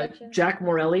to Jack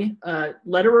Morelli.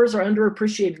 Letterers are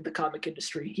underappreciated in the comic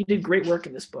industry. He did great work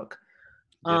in this book.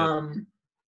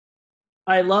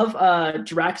 I love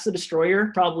Drax the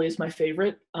Destroyer, probably is my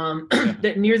favorite.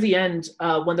 That near the end,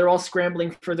 when they're all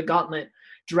scrambling for the gauntlet,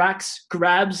 Drax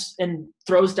grabs and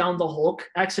throws down the Hulk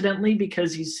accidentally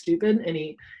because he's stupid, and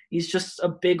he's just a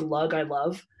big lug I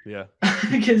love. Yeah.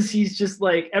 Because he's just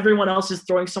like, everyone else is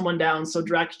throwing someone down, so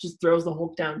Drax just throws the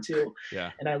Hulk down too. Yeah.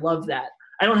 And I love that.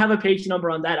 I don't have a page number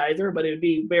on that either, but it would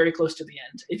be very close to the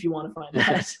end if you want to find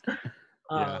that.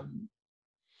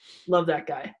 Love that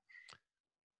guy.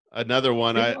 Another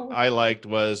one I liked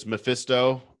was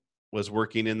Mephisto was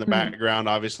working in the background,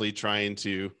 obviously trying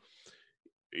to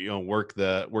work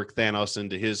Thanos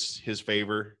into his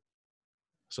favor.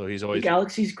 So he's always the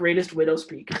galaxy's greatest widow's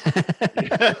peak.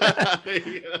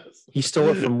 Yes. He stole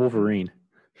it from Wolverine.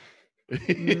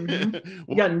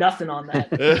 You got nothing on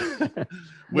that.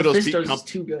 Mephisto's is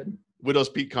too good. Widow's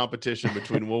peak competition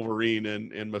between Wolverine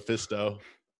and Mephisto.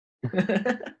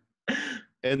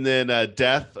 And then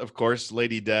Death, of course,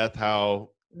 Lady Death.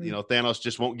 How Thanos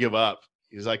just won't give up.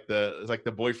 He's like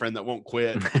the boyfriend that won't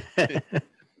quit.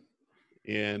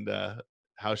 And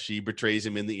how she betrays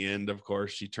him in the end. Of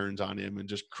course, she turns on him and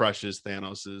just crushes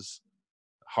Thanos's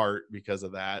heart because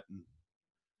of that. And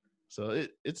so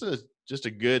it's just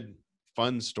a good,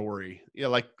 fun story. Yeah,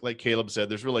 like Caleb said,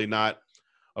 there's really not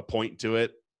a point to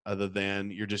it other than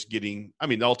you're just getting. I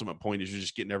mean, the ultimate point is you're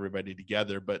just getting everybody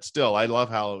together. But still, I love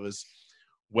how it was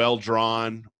well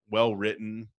drawn, well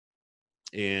written,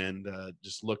 and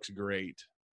just looks great,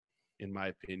 in my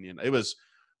opinion. It was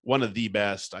one of the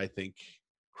best, I think,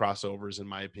 crossovers, in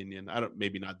my opinion.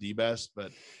 Maybe not the best,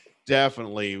 but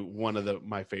definitely one of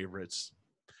my favorites.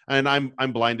 And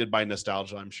I'm blinded by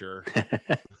nostalgia, I'm sure.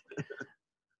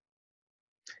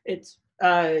 It's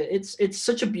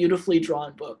such a beautifully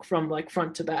drawn book from like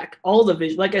front to back. All the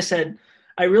vision, like I said,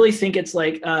 I really think it's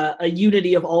like a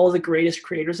unity of all the greatest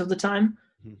creators of the time.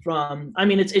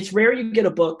 It's rare you get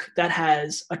a book that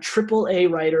has a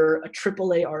AAA writer, a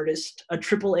AAA artist, a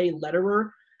AAA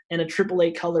letterer, and a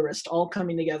AAA colorist all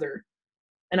coming together.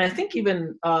 And I think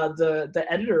even the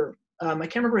editor, I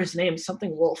can't remember his name,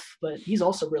 something Wolf, but he's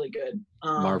also really good.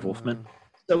 Marv Wolfman.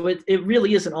 So it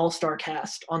really is an all-star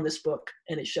cast on this book,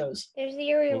 and it shows. There's the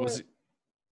area What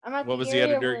where was the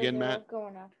editor again, Matt?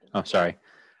 Oh, sorry.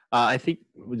 I think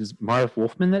it was Marv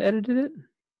Wolfman that edited it.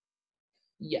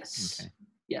 Yes. Okay.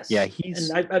 Yes. Yeah, he's.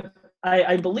 And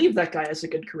I believe that guy has a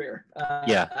good career.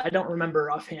 Yeah. I don't remember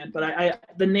offhand, but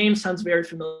the name sounds very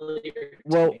familiar.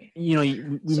 Well,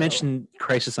 me. We mentioned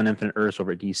Crisis on Infinite Earths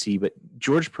over at DC, but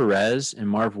George Pérez and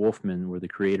Marv Wolfman were the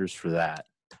creators for that.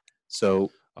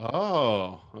 So.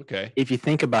 Oh, okay. If you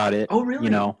think about it, oh really?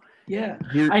 Yeah.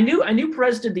 I knew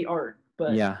Pérez did the art,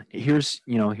 but yeah. Here's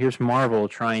Marvel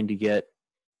trying to get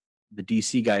the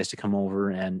DC guys to come over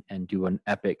and do an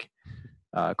epic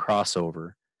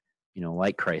crossover,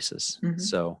 like Crisis. Mm-hmm.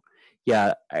 So,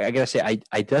 yeah, I gotta say,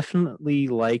 I definitely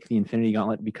like the Infinity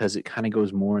Gauntlet because it kind of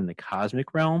goes more in the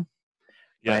cosmic realm.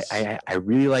 Yes. I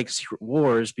really like Secret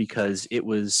Wars because it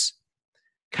was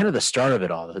kind of the start of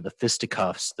it all. The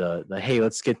fisticuffs, the hey,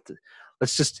 let's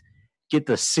just get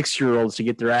the 6-year-olds to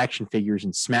get their action figures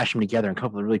and smash them together and come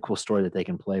up with a really cool story that they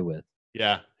can play with.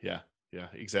 Yeah,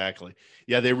 exactly.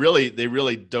 Yeah, they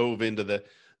really dove into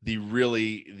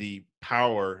the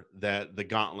power that the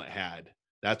Gauntlet had.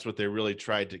 That's what they really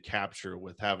tried to capture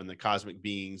with having the cosmic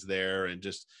beings there and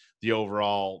just the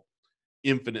overall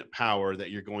infinite power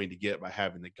that you're going to get by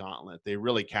having the Gauntlet. They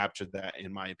really captured that,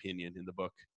 in my opinion, in the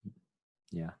book.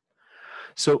 Yeah.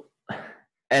 So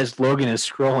as Logan is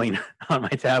scrolling on my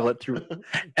tablet through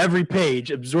every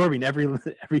page, absorbing every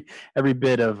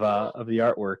bit of the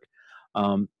artwork.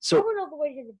 So I went all the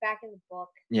way to the back of the book.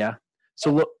 Yeah.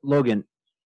 So Logan,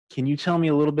 can you tell me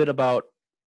a little bit about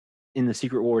in the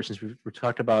Secret Wars, since we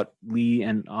talked about Lee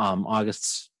and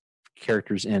August's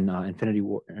characters in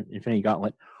Infinity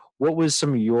Gauntlet? What was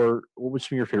some of your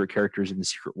favorite characters in the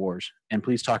Secret Wars? And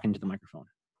please talk into the microphone.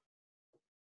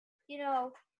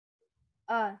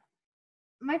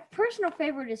 My personal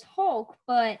favorite is Hulk,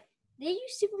 but they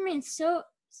use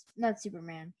not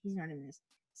Superman, he's not in this.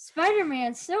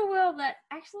 Spider-Man so well that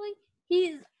actually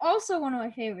he's also one of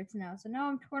my favorites now. So now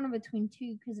I'm torn between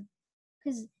two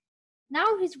because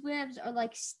now his webs are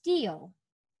like steel.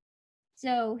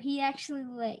 So he actually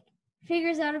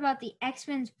figures out about the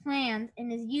X-Men's plans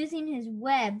and is using his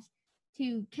webs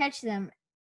to catch them.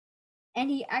 And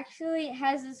he actually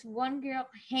has this one girl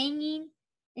hanging,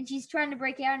 and she's trying to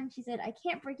break out, and she said, "I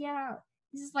can't break out.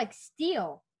 This is like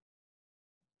steel."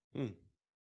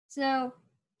 So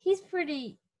he's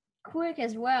pretty quick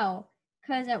as well,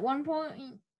 because at one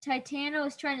point Titano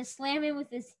is trying to slam him with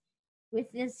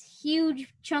this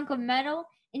huge chunk of metal,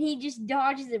 and he just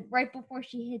dodges it right before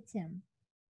she hits him.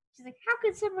 She's like, "How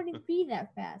could somebody be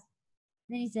that fast?"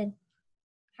 And then he said,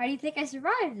 "How do you think I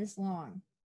survived this long?"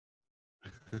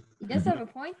 He does have a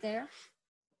point there.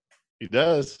 He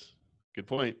does. Good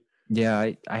point.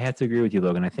 Yeah, I have to agree with you,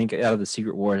 Logan. I think out of the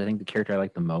Secret Wars, I think the character I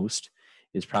like the most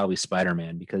is probably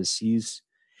Spider-Man, because he's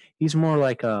more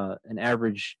like an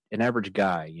average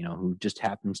guy, who just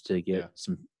happens to get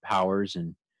some powers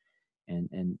and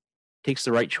takes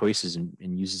the right choices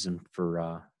and uses them for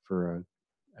a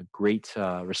great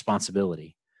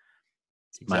responsibility.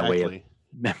 Exactly. My way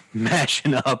of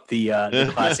mashing up the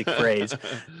classic phrase.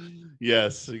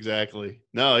 Yes, exactly.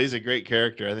 No, he's a great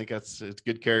character. I think it's a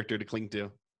good character to cling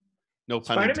to. No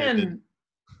pun intended.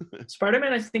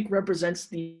 Spider-Man, I think,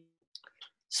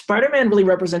 Spider-Man really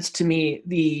represents to me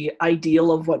the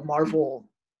ideal of what Marvel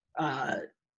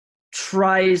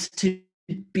tries to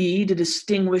be to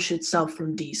distinguish itself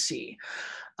from DC,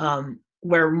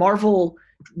 where Marvel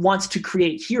wants to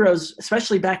create heroes,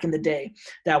 especially back in the day,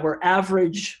 that were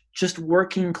average, just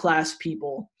working class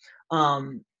people.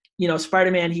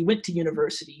 Spider-Man, he went to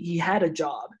university. He had a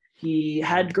job. He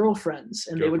had girlfriends,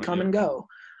 and they would come and go.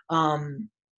 And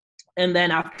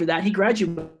then after that, he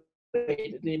graduated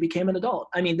and he became an adult.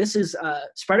 I mean, this is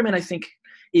Spider-Man, I think,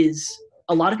 is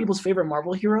a lot of people's favorite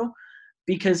Marvel hero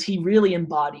because he really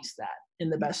embodies that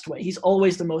in the best way. He's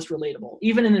always the most relatable,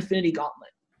 even in Infinity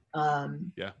Gauntlet.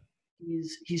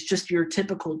 He's just your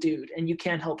typical dude, and you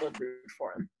can't help but root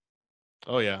for him.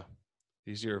 Oh, yeah.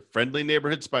 He's your friendly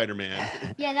neighborhood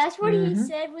Spider-Man. Yeah, that's what he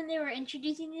said when they were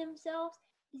introducing themselves.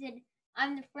 He said,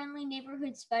 "I'm the friendly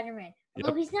neighborhood Spider-Man."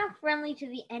 Although he's not friendly to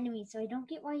the enemy, so I don't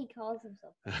get why he calls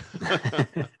himself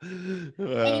that.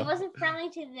 And he wasn't friendly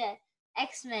to the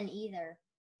X-Men either.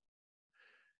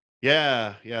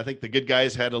 Yeah. I think the good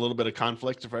guys had a little bit of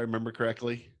conflict, if I remember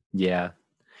correctly. Yeah.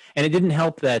 And it didn't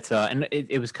help that, and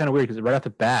it was kind of weird because right off the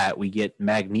bat, we get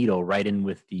Magneto right in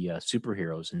with the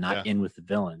superheroes and not in with the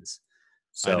villains.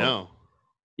 So, I know.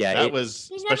 Yeah, that was,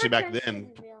 He especially never back turns to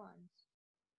then. the villains.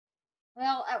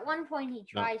 Well, at one point he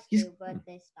tries He's- to, but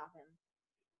they stop him.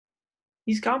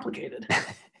 He's complicated.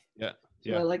 Yeah. That's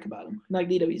what I like about him.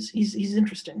 Magneto, he's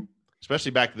interesting.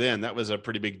 Especially back then, that was a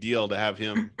pretty big deal to have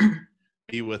him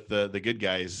be with the good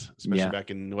guys, especially back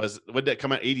in, would that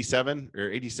come out 87 or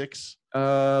 86?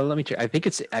 Let me check. I think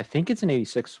it's an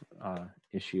 86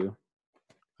 issue.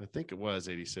 I think it was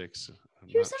 86.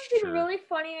 Here's something really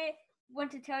funny I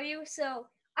want to tell you. So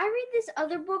I read this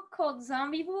other book called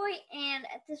Zombie Boy, and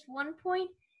at this one point,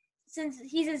 since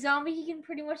he's a zombie, he can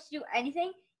pretty much do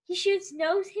anything. He shoots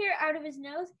nose hair out of his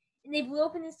nose, and they blow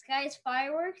up in the sky as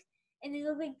fireworks, and they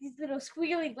look like these little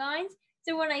squiggly lines.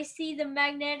 So when I see the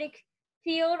magnetic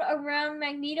field around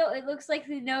Magneto, it looks like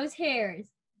the nose hairs.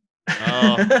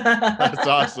 Oh, that's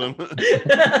awesome.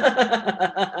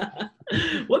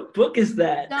 What book is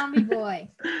that? Zombie Boy.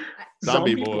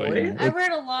 Zombie Boy. I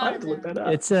read a I'll lot have of to look them. that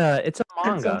up. It's a That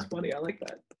manga. sounds funny. I like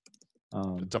that.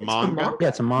 It's a manga. Yeah,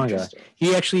 it's a manga. Interesting.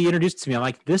 He actually introduced it to me. I'm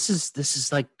like, this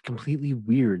is like completely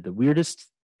weird. The weirdest,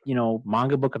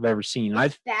 manga book I've ever seen.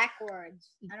 It's backwards.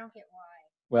 I don't get why.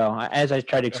 Well, as I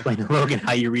tried to explain to Logan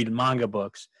how you read manga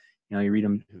books, you read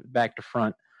them back to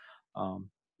front.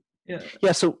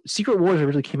 Yeah. So Secret Wars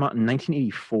originally came out in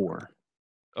 1984.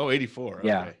 Oh, 84.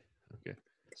 Yeah. Okay.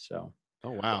 So.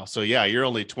 Oh, wow. So, yeah, you're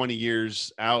only 20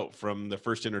 years out from the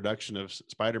first introduction of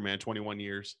Spider-Man, 21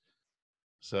 years.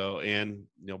 So, and,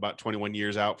 about 21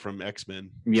 years out from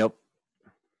X-Men. Yep.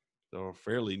 So,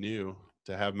 fairly new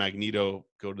to have Magneto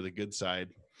go to the good side.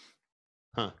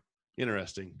 Huh.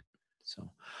 Interesting.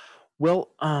 So,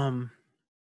 well,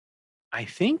 I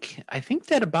think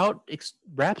that about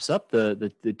wraps up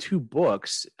the two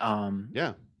books.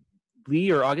 Yeah.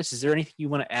 Lee or August, is there anything you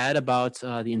want to add about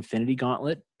the Infinity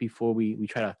Gauntlet before we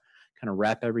try to kind of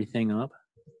wrap everything up?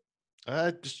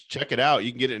 Just check it out.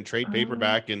 You can get it in trade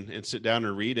paperback and sit down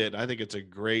and read it. I think it's a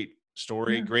great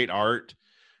story, great art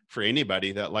for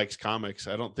anybody that likes comics.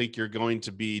 I don't think you're going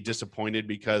to be disappointed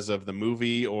because of the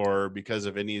movie or because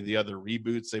of any of the other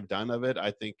reboots they've done of it. I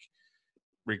think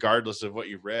regardless of what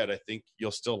you've read, I think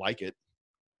you'll still like it.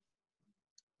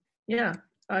 Yeah,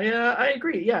 I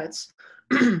agree. Yeah,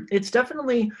 it's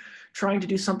definitely trying to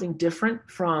do something different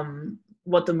from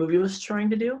what the movie was trying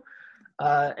to do,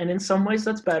 and in some ways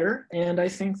that's better. And I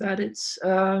think that it's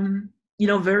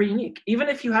very unique. Even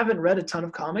if you haven't read a ton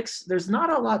of comics, there's not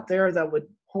a lot there that would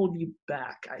hold you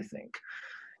back. I think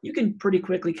you can pretty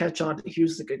quickly catch on to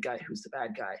who's the good guy, who's the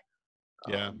bad guy.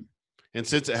 Yeah. And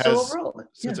since it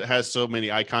has so many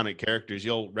iconic characters,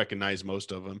 you'll recognize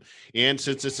most of them. And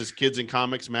since this is kids and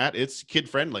comics, Matt, it's kid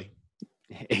friendly.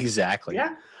 Exactly.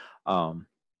 Yeah.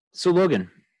 So Logan,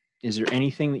 is there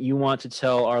anything that you want to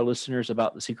tell our listeners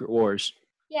about the Secret Wars?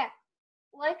 Yeah.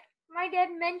 Like my dad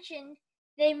mentioned,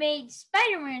 they made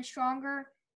Spider-Man stronger.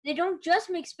 They don't just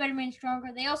make Spider-Man stronger,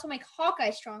 they also make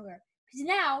Hawkeye stronger. Because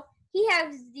now he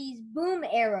has these boom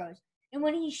arrows. And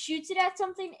when he shoots it at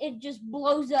something, it just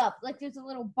blows up like there's a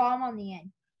little bomb on the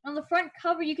end. On the front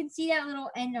cover, you can see that little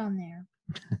end on there.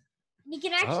 He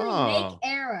can actually make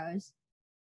arrows.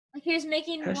 Like he was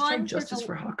making one justice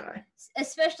for Hawkeye,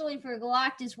 especially for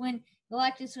Galactus when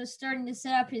Galactus was starting to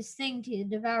set up his thing to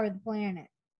devour the planet.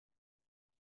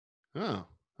 Oh,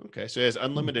 okay. So he has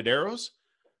unlimited arrows?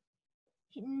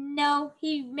 No,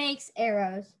 he makes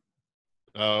arrows.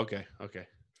 Oh, okay. Okay.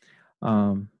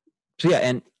 So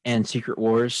yeah, and Secret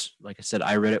Wars, like I said,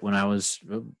 I read it when I was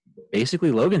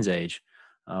basically Logan's age,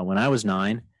 when I was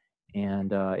 9,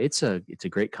 and it's a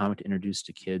great comic to introduce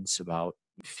to kids about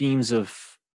themes of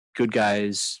good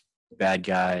guys, bad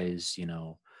guys,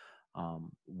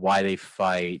 why they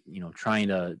fight, trying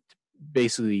to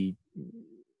basically.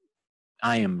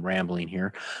 I am rambling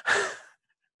here.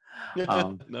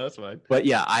 No, that's fine. But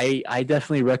yeah, I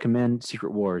definitely recommend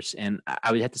Secret Wars. And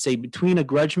I would have to say between a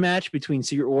grudge match between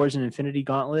Secret Wars and Infinity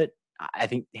Gauntlet, I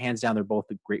think hands down they're both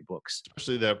great books.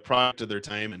 Especially the product of their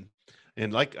time.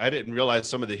 And like I didn't realize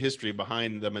some of the history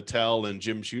behind the Mattel and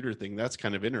Jim Shooter thing. That's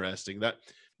kind of interesting. That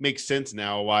makes sense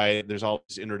now why there's all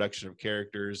this introduction of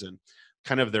characters and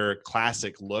kind of their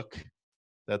classic look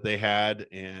that they had.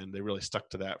 And they really stuck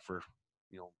to that for,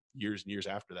 years and years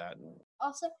after that.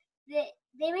 Also,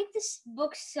 they make this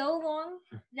book so long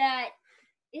that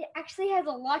it actually has a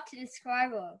lot to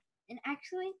describe of. And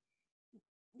actually,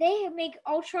 they make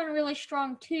Ultron really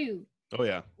strong too. Oh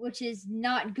yeah. Which is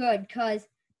not good because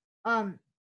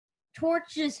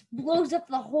Torch just blows up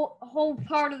the whole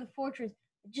part of the fortress.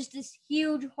 Just this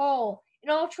huge hole.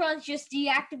 And Ultron's just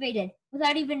deactivated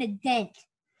without even a dent.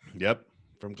 Yep,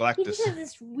 from He Galactus. just has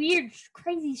this weird,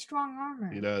 crazy, strong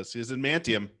armor. He does. He's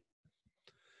adamantium.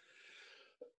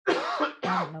 I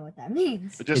don't know what that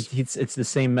means. But just It's the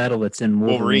same metal that's in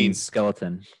Wolverine. Wolverine's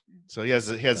skeleton. so he has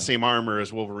the same armor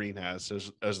as Wolverine has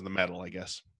as the metal, I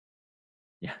guess.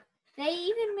 They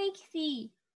even make the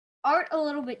art a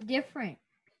little bit different.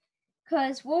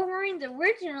 Because Wolverine's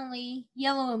originally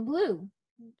yellow and blue.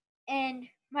 And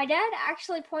my dad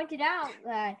actually pointed out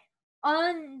that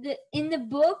in the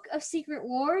book of Secret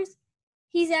Wars,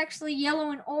 he's actually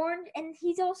yellow and orange, and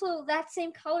he's also that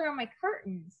same color on my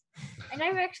curtains. And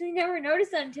I've actually never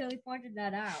noticed that until he pointed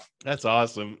that out. That's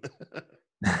awesome.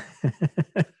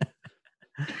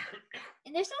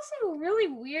 And there's also a really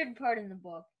weird part in the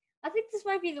book. I think this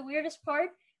might be the weirdest part,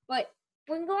 but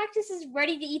when Galactus is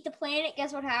ready to eat the planet,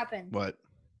 guess what happens?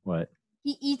 What?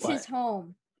 He eats What? his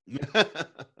home. And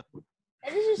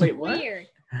this is just Wait, what? weird.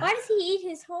 Why does he eat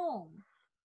his home?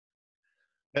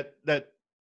 that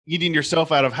eating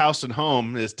yourself out of house and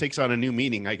home takes on a new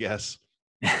meaning, I guess.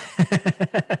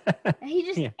 And he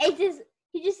just Yeah.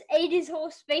 ate his whole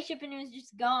spaceship and it was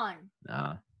just gone.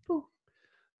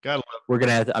 Gotta I'm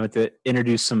gonna have to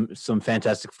introduce some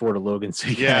Fantastic Four to Logan, so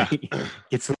he Yeah.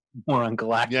 gets a little more on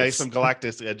Galactus. Yeah, some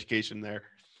Galactus education there.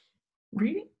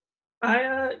 Really?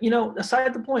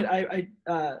 Aside the point, I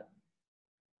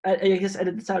guess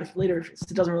edit this out later if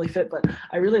it doesn't really fit, but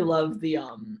I really love the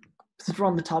since we're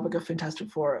on the topic of Fantastic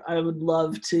Four, I would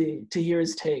love to hear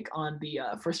his take on the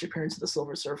first appearance of the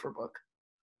Silver Surfer book.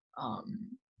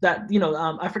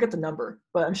 I forget the number,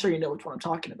 but I'm sure you know which one I'm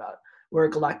talking about, where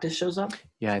Galactus shows up.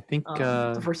 Yeah, I think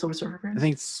The first Silver Surfer I appearance.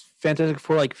 think it's Fantastic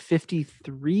Four like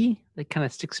 53. That kind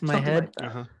of sticks in my Something head. like that.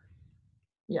 Uh-huh.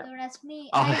 Yeah. So that's me.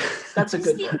 Oh. That's a This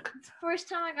is good the book. first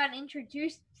time I got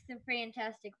introduced to the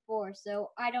Fantastic Four, so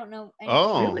I don't know anything.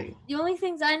 Oh, Really? The only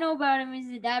things I know about him is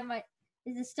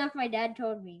the stuff my dad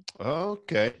told me.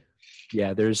 okay.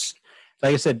 Yeah, there's,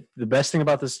 like I said, the best thing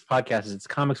about this podcast is it's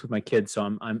comics with my kids.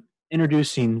 So I'm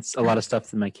introducing a lot of stuff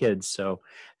to my kids. So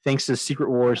thanks to Secret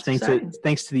Wars, That's exciting.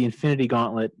 thanks to the Infinity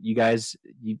Gauntlet, you guys,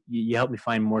 you helped me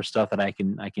find more stuff that I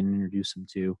can introduce them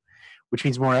to, which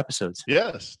means more episodes.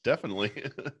 Yes, definitely.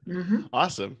 Mm-hmm.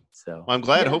 Awesome. So Well, I'm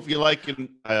glad. Yeah. Hope you like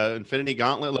Infinity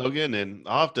Gauntlet, Logan, and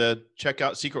I'll have to check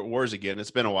out Secret Wars again.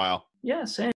 It's been a while. Yeah,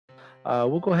 same.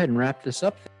 we'll go ahead and wrap this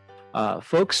up.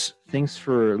 Folks, thanks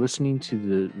for listening to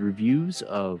the reviews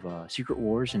of Secret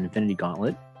Wars and Infinity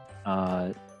Gauntlet.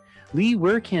 Lee,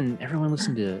 where can everyone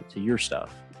listen to your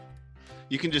stuff?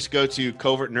 You can just go to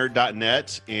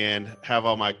covertnerd.net and have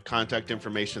all my contact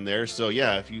information there. So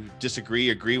yeah, if you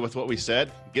agree with what we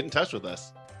said, get in touch with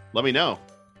us. Let me know.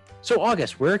 So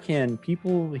August, where can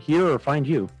people hear or find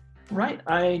you? Right.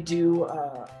 I do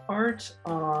art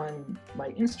on my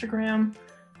Instagram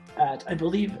at, I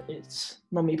believe it's,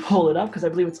 let me pull it up because I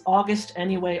believe it's August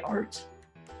Anyway Art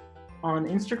on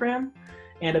Instagram.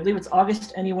 And I believe it's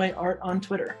August Anyway Art on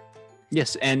Twitter.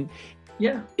 Yes, and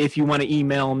Yeah. if you want to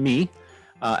email me,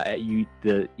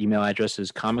 the email address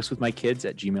is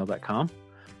comicswithmykids@gmail.com.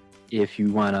 If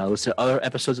you want to listen to other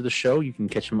episodes of the show, you can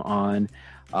catch them on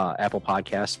Apple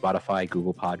Podcasts, Spotify,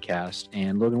 Google Podcast.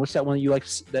 And Logan, what's that one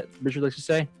that Richard likes to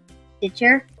say?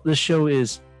 Stitcher. This show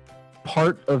is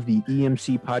part of the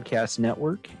EMC Podcast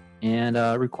Network and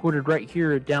recorded right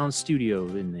here at Down Studio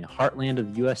in the heartland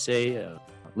of the USA.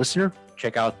 Listener,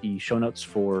 check out the show notes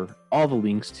for all the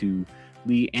links to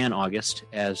Lee and August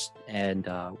and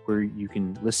where you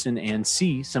can listen and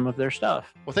see some of their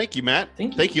stuff. Well, thank you, Matt.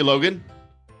 Thank you. Thank you, Logan.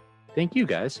 Thank you,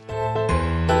 guys.